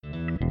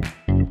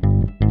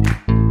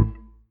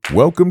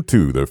Welcome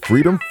to the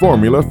Freedom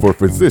Formula for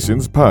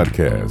Physicians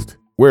podcast,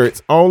 where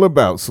it's all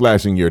about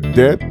slashing your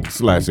debt,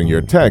 slashing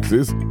your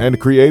taxes, and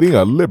creating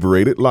a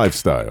liberated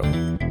lifestyle.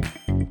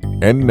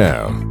 And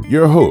now,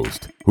 your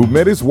host, who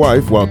met his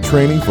wife while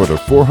training for the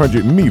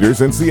 400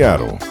 meters in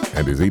Seattle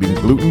and is eating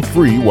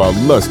gluten-free while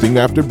lusting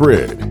after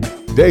bread,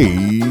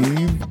 Dave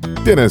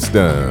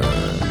Denniston.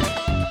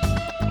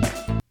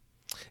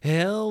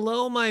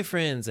 Hello, my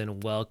friends,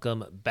 and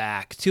welcome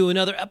back to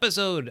another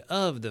episode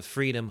of the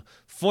Freedom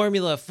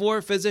Formula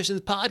for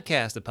Physicians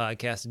podcast, a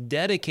podcast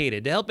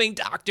dedicated to helping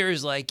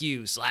doctors like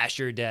you slash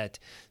your debt,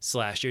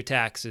 slash your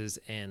taxes,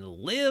 and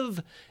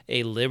live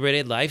a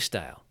liberated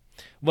lifestyle.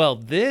 Well,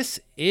 this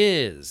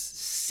is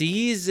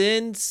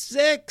season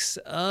 6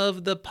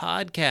 of the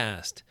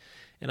podcast,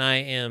 and I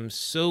am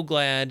so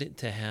glad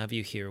to have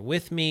you here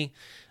with me.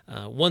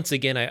 Once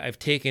again, I've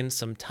taken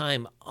some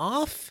time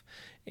off,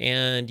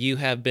 and you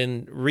have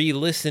been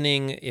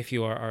re-listening if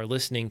you are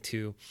listening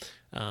to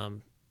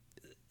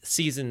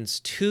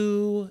seasons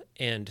 2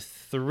 and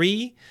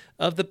 3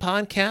 of the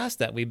podcast,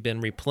 that we've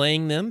been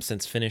replaying them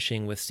since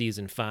finishing with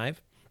season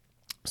 5.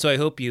 So I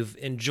hope you've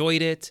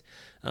enjoyed it.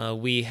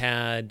 We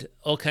had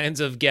all kinds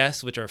of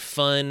guests, which are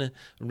fun,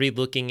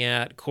 re-looking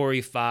at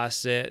Corey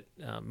Fawcett,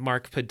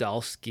 Mark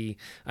Podolsky.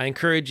 I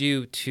encourage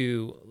you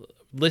to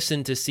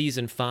listen to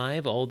season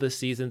 5. All the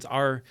seasons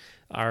are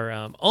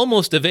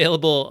almost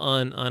available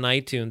on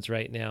iTunes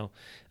right now,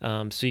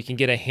 so you can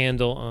get a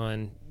handle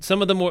on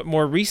some of the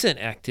more recent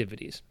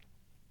activities.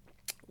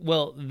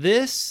 Well,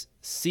 this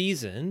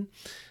season,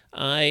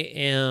 I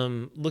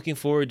am looking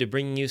forward to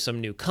bringing you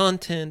some new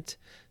content,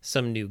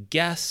 some new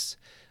guests.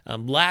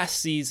 Last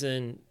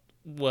season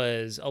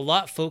was a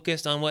lot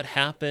focused on what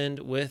happened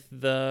with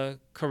the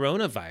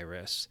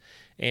coronavirus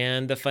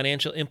and the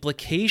financial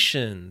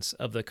implications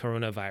of the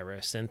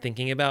coronavirus, and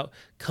thinking about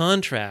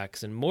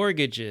contracts and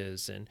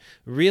mortgages and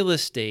real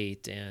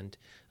estate and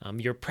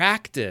your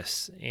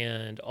practice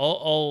and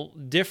all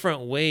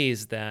different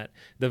ways that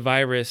the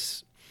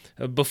virus,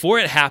 before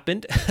it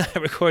happened, I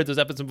recorded those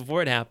episodes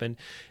before it happened,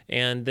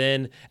 and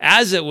then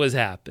as it was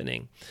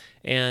happening.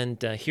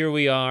 And here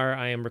we are.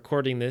 I am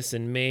recording this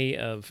in May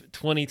of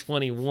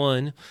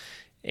 2021.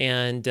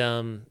 And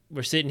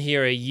we're sitting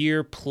here a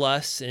year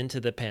plus into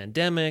the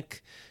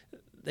pandemic.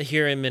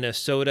 Here in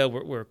Minnesota,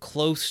 we're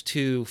close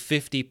to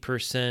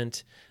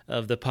 50%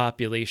 of the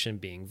population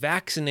being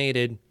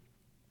vaccinated,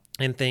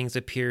 and things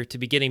appear to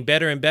be getting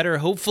better and better.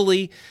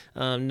 Hopefully,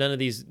 none of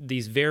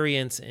these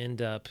variants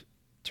end up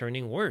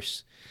turning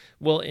worse.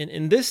 Well,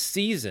 in this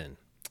season,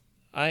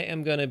 I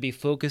am going to be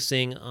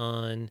focusing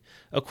on,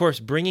 of course,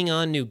 bringing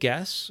on new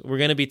guests. We're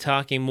going to be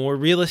talking more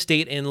real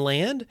estate and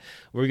land.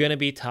 We're going to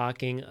be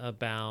talking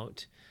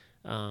about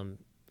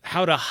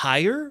how to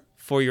hire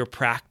for your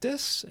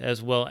practice,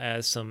 as well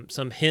as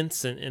some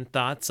hints and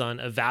thoughts on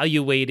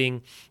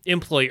evaluating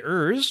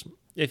employers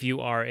if you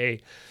are a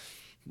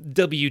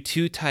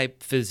W-2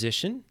 type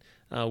physician.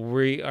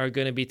 We are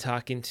going to be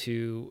talking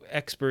to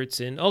experts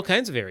in all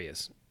kinds of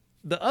areas.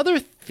 The other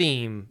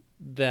theme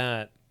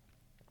that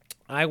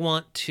I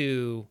want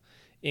to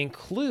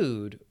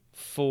include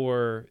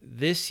for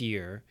this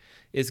year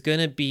is going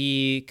to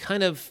be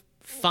kind of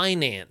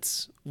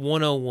Finance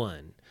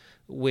 101,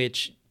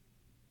 which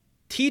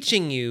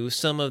teaching you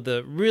some of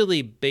the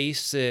really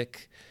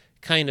basic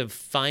kind of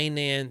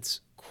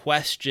finance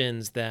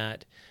questions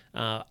that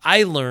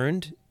I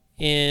learned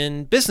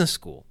in business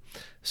school.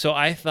 So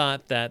I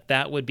thought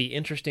that would be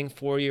interesting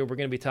for you. We're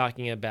going to be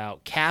talking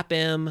about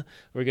CAPM.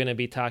 We're going to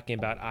be talking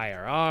about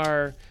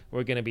IRR.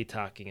 We're going to be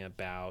talking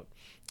about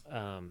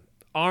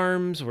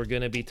ARMs. We're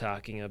going to be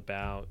talking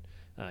about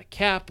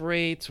cap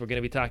rates. We're going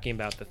to be talking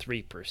about the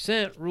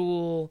 3%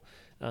 rule.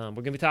 We're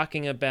going to be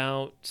talking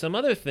about some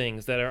other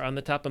things that are on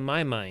the top of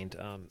my mind.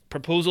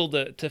 Proposal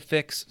to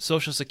fix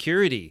Social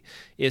Security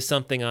is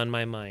something on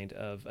my mind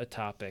of a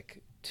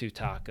topic to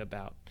talk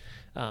about.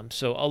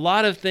 So a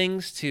lot of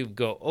things to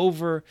go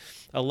over,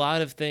 a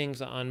lot of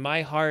things on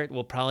my heart.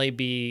 Will probably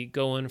be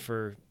going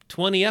for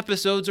 20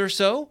 episodes or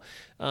so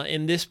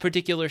in this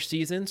particular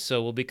season.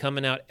 So we'll be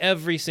coming out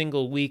every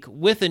single week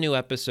with a new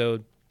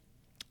episode,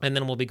 and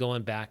then we'll be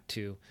going back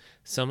to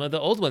some of the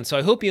old ones. So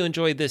I hope you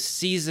enjoy this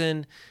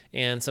season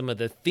and some of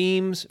the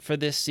themes for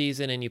this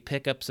season, and you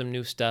pick up some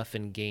new stuff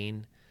and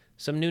gain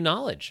some new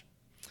knowledge.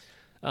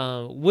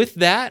 With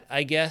that,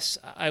 I guess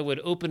I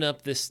would open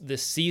up this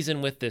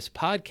season with this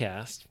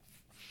podcast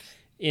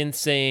in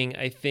saying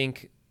I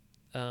think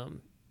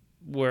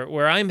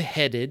where I'm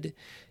headed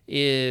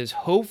is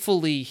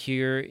hopefully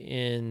here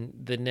in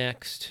the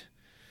next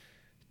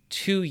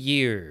 2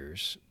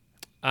 years.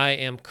 I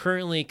am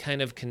currently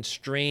kind of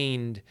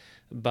constrained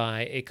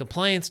by a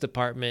compliance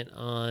department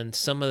on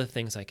some of the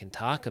things I can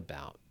talk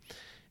about.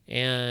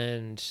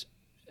 And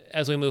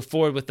as we move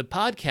forward with the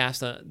podcast,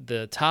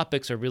 the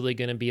topics are really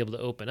going to be able to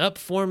open up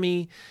for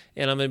me,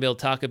 and I'm going to be able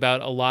to talk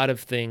about a lot of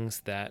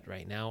things that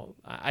right now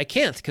I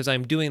can't, because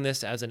I'm doing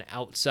this as an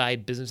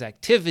outside business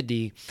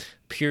activity,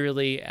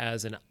 purely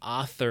as an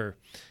author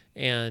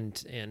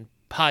and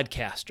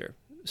podcaster.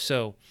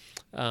 So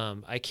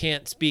I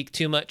can't speak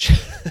too much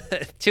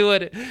to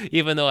it,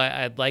 even though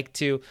I'd like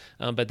to,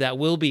 but that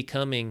will be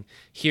coming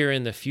here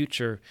in the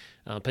future,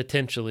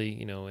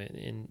 potentially,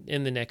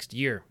 in the next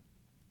year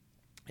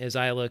as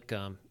I look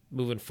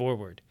moving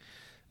forward.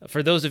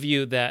 For those of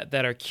you that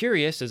are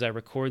curious, as I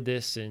record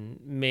this in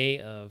May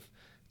of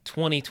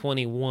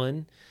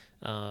 2021,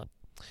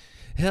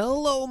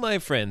 hello, my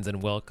friends,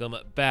 and welcome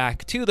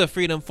back to the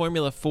Freedom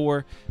Formula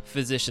for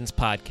Physicians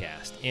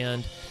podcast.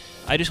 And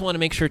I just want to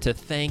make sure to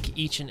thank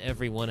each and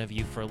every one of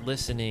you for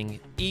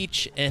listening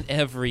each and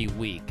every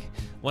week.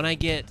 When I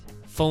get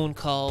phone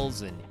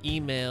calls and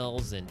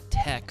emails and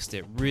text,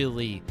 it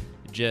really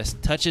just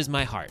touches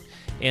my heart.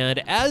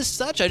 And as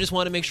such, I just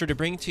want to make sure to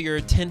bring to your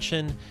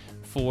attention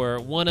for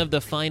one of the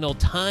final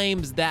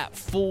times that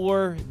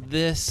for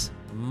this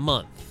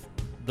month,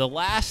 the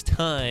last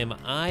time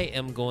I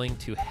am going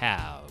to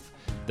have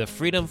the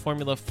Freedom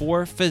Formula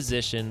for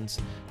Physicians,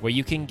 where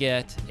you can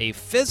get a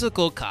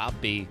physical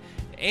copy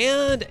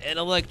and an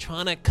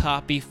electronic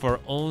copy for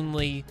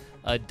only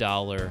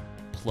 $1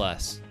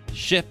 plus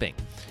shipping.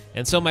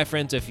 And so, my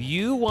friends, if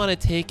you want to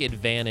take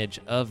advantage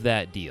of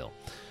that deal,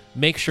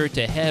 make sure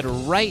to head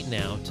right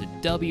now to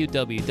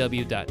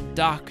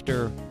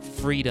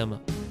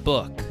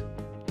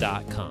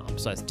www.drfreedombook.com.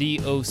 So that's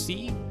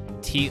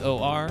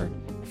DOCTOR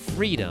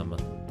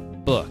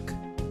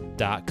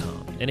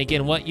freedombook.com. And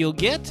again, what you'll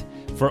get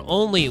for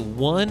only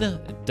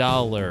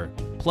 $1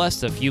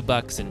 plus a few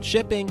bucks in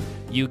shipping,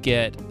 you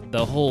get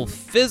the whole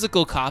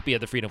physical copy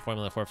of the Freedom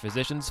Formula for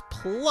Physicians,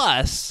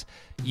 plus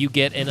you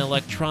get an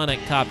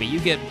electronic copy. You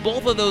get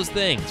both of those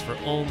things for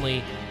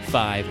only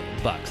 $5.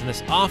 And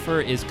this offer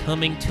is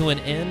coming to an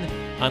end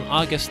on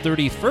August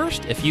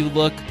 31st. If you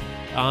look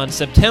on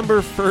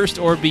September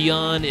 1st or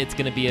beyond, it's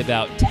going to be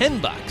about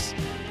 $10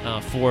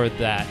 for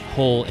that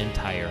whole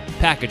entire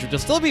package, which will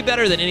still be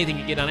better than anything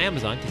you get on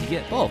Amazon because you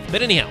get both.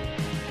 But anyhow,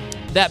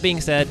 that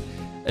being said,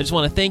 I just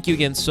want to thank you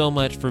again so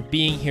much for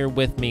being here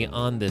with me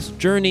on this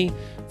journey,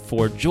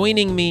 for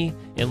joining me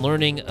in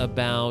learning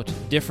about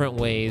different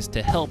ways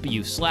to help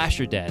you slash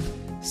your debt,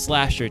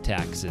 slash your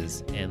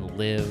taxes, and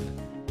live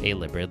a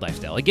liberated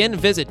lifestyle. Again,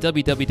 visit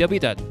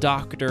www.drfreedombook.com,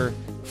 DOCTOR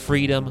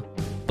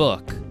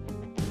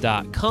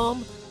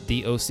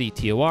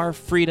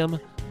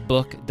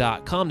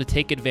freedombook.com, to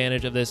take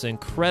advantage of this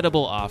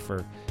incredible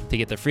offer to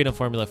get the Freedom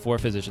Formula for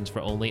Physicians for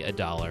only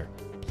 $1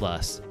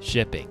 plus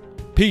shipping.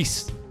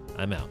 Peace.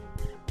 I'm out.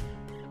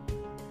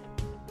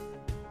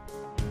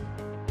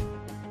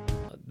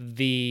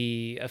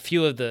 A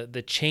few of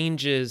the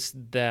changes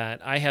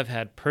that I have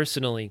had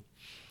personally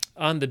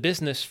on the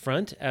business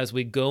front as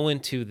we go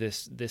into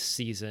this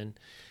season,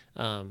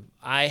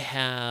 I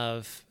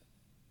have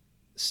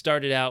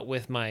started out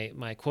with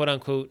my quote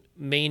unquote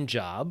main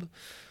job,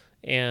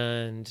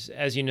 and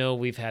as you know,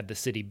 we've had the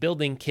city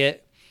building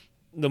kit,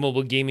 the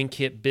mobile gaming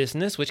kit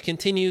business, which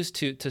continues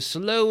to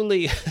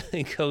slowly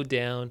go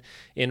down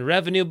in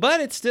revenue,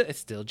 but it's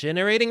still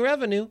generating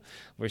revenue.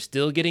 We're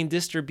still getting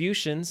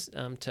distributions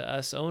to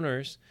us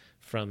owners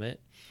from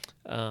it.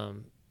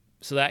 So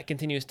that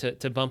continues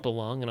to bump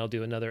along, and I'll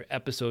do another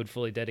episode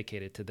fully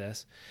dedicated to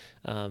this.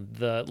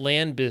 The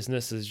land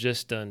business has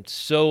just done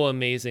so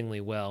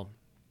amazingly well.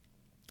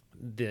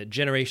 The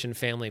Generation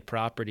Family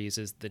Properties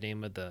is the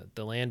name of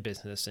the land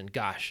business. And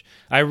gosh,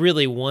 I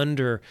really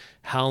wonder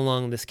how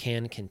long this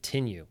can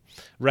continue.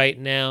 Right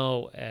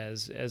now,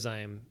 as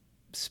I'm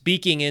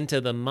speaking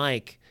into the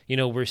mic,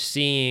 we're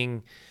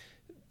seeing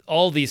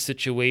all these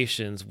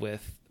situations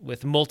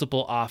with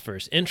multiple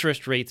offers,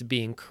 interest rates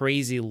being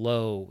crazy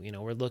low.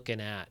 We're looking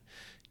at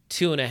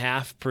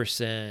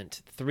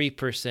 2.5%,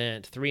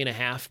 3%,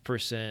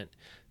 3.5%,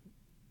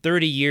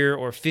 30-year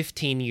or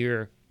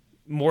 15-year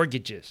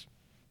mortgages.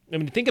 I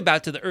mean, think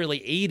about to the early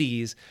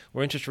 80s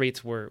where interest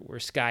rates were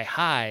sky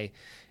high.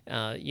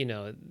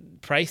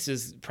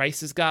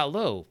 Prices got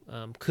low.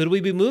 Could we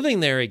be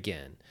moving there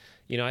again?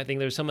 I think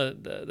there's some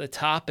of the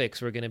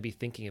topics we're going to be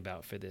thinking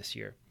about for this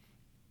year.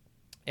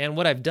 And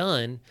what I've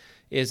done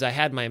is I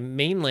had my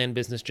mainland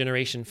business,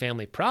 Generation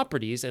Family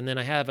Properties, and then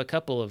I have a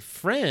couple of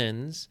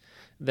friends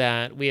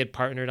that we had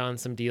partnered on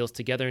some deals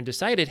together and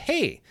decided,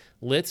 hey,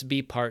 let's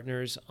be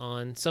partners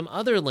on some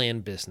other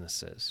land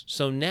businesses.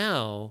 So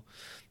now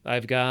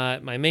I've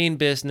got my main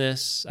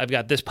business. I've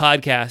got this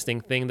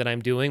podcasting thing that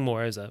I'm doing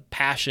more as a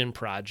passion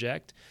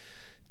project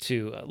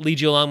to lead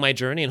you along my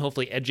journey and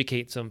hopefully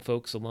educate some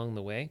folks along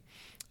the way.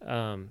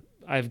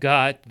 I've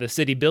got the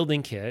city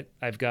building kit.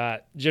 I've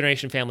got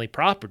Generation Family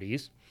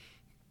Properties,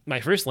 my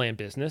first land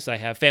business. I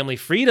have Family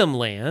Freedom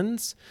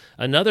Lands,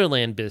 another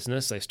land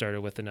business I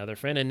started with another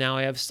friend. And now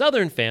I have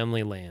Southern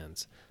Family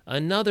Lands,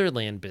 another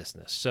land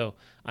business. So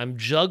I'm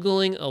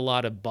juggling a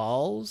lot of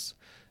balls.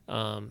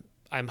 I'm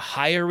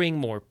hiring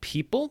more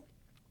people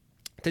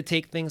to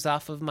take things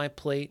off of my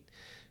plate,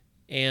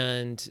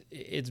 and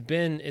it's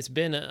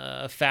been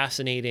a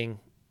fascinating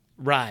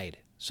ride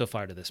so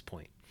far to this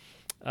point.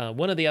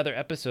 One of the other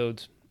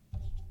episodes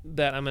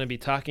that I'm going to be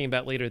talking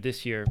about later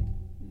this year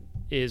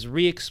is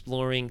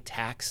re-exploring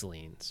tax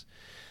liens.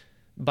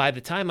 by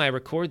the time I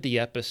record the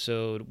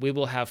episode, we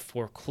will have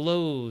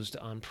foreclosed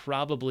on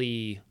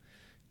probably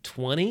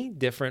 20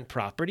 different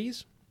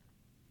properties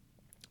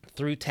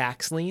through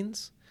tax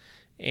liens.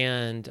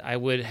 And I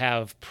would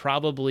have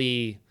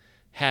probably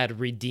had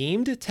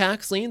redeemed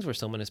tax liens where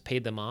someone has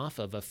paid them off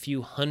of a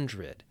few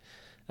hundred,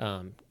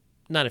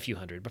 not a few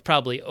hundred, but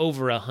probably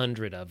over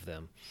 100 of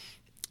them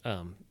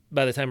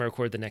by the time I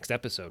record the next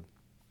episode.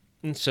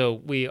 And so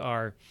we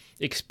are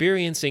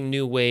experiencing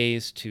new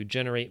ways to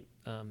generate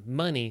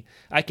money.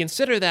 I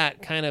consider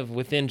that kind of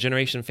within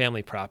Generation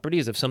Family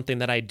Properties of something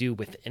that I do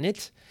within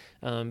it.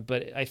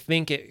 But I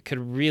think it could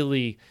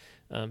really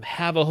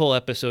have a whole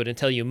episode and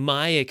tell you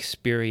my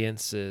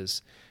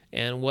experiences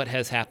and what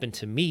has happened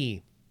to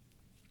me,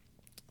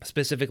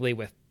 specifically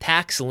with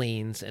tax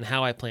liens and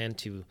how I plan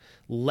to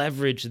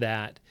leverage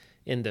that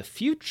in the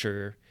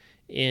future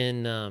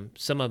in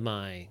some of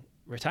my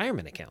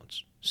retirement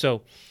accounts.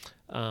 So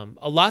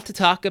a lot to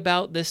talk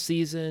about this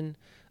season,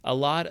 a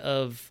lot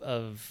of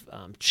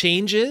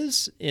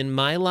changes in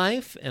my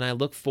life, and I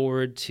look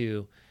forward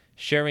to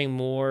sharing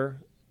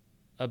more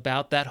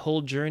about that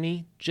whole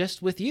journey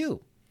just with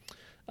you.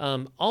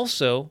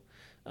 Also,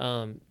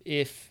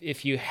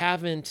 if you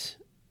haven't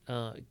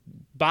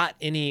bought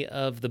any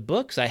of the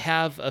books, I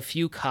have a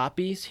few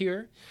copies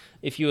here.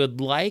 If you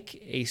would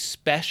like a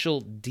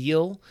special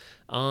deal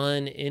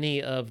on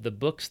any of the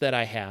books that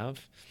I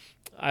have,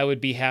 I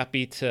would be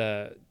happy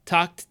to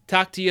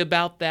talk to you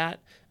about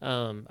that.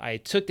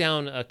 I took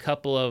down a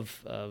couple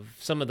of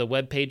some of the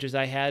web pages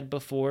I had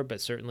before,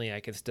 but certainly I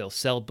can still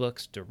sell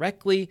books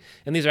directly.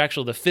 And these are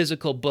actually the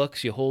physical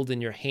books you hold in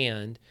your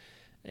hand.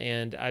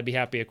 And I'd be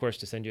happy, of course,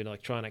 to send you an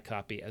electronic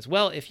copy as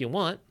well if you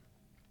want.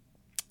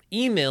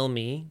 Email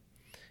me,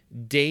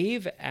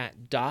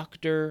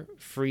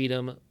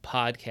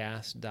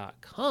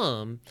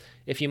 dave@drfreedompodcast.com.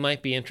 If you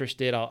might be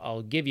interested,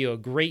 I'll give you a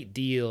great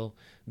deal,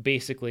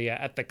 basically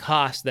at the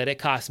cost that it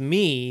costs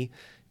me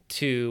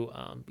to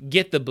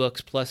get the books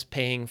plus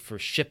paying for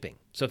shipping.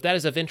 So if that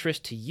is of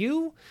interest to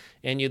you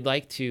and you'd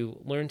like to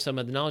learn some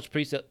of the knowledge,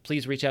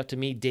 please reach out to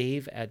me,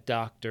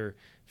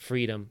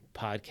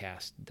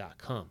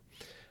 dave@drfreedompodcast.com.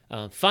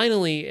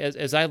 Finally,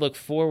 as I look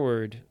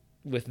forward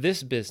with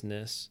this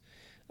business,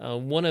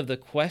 one of the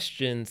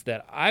questions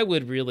that I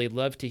would really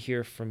love to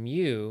hear from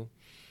you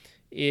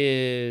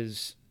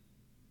is,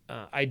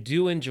 I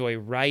do enjoy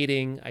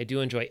writing, I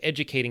do enjoy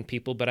educating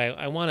people, but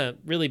I want to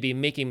really be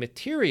making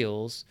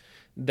materials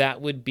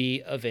that would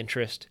be of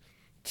interest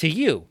to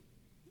you.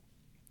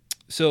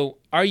 So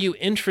are you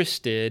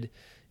interested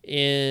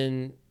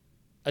in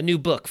a new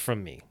book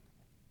from me?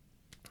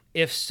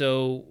 If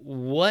so,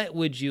 what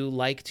would you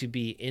like to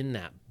be in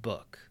that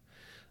book?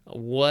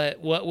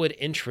 What would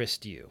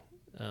interest you?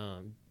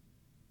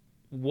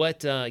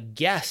 What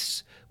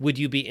guests would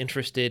you be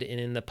interested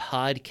in the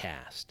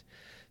podcast?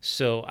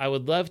 So I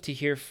would love to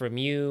hear from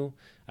you.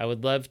 I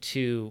would love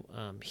to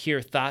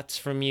hear thoughts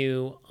from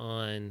you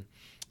on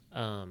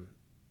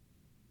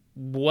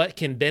what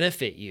can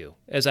benefit you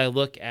as I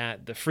look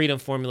at the Freedom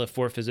Formula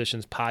for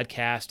Physicians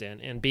podcast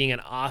and being an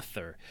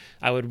author.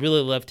 I would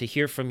really love to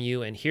hear from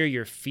you and hear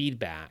your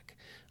feedback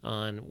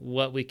on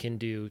what we can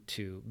do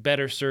to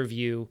better serve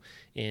you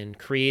in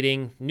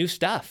creating new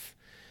stuff.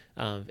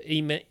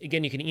 Again,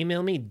 you can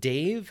email me,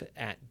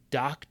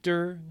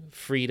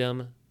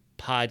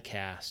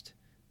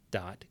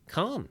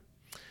 dave@drfreedompodcast.com.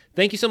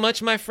 Thank you so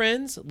much, my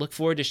friends. Look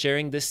forward to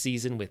sharing this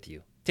season with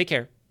you. Take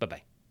care.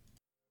 Bye-bye.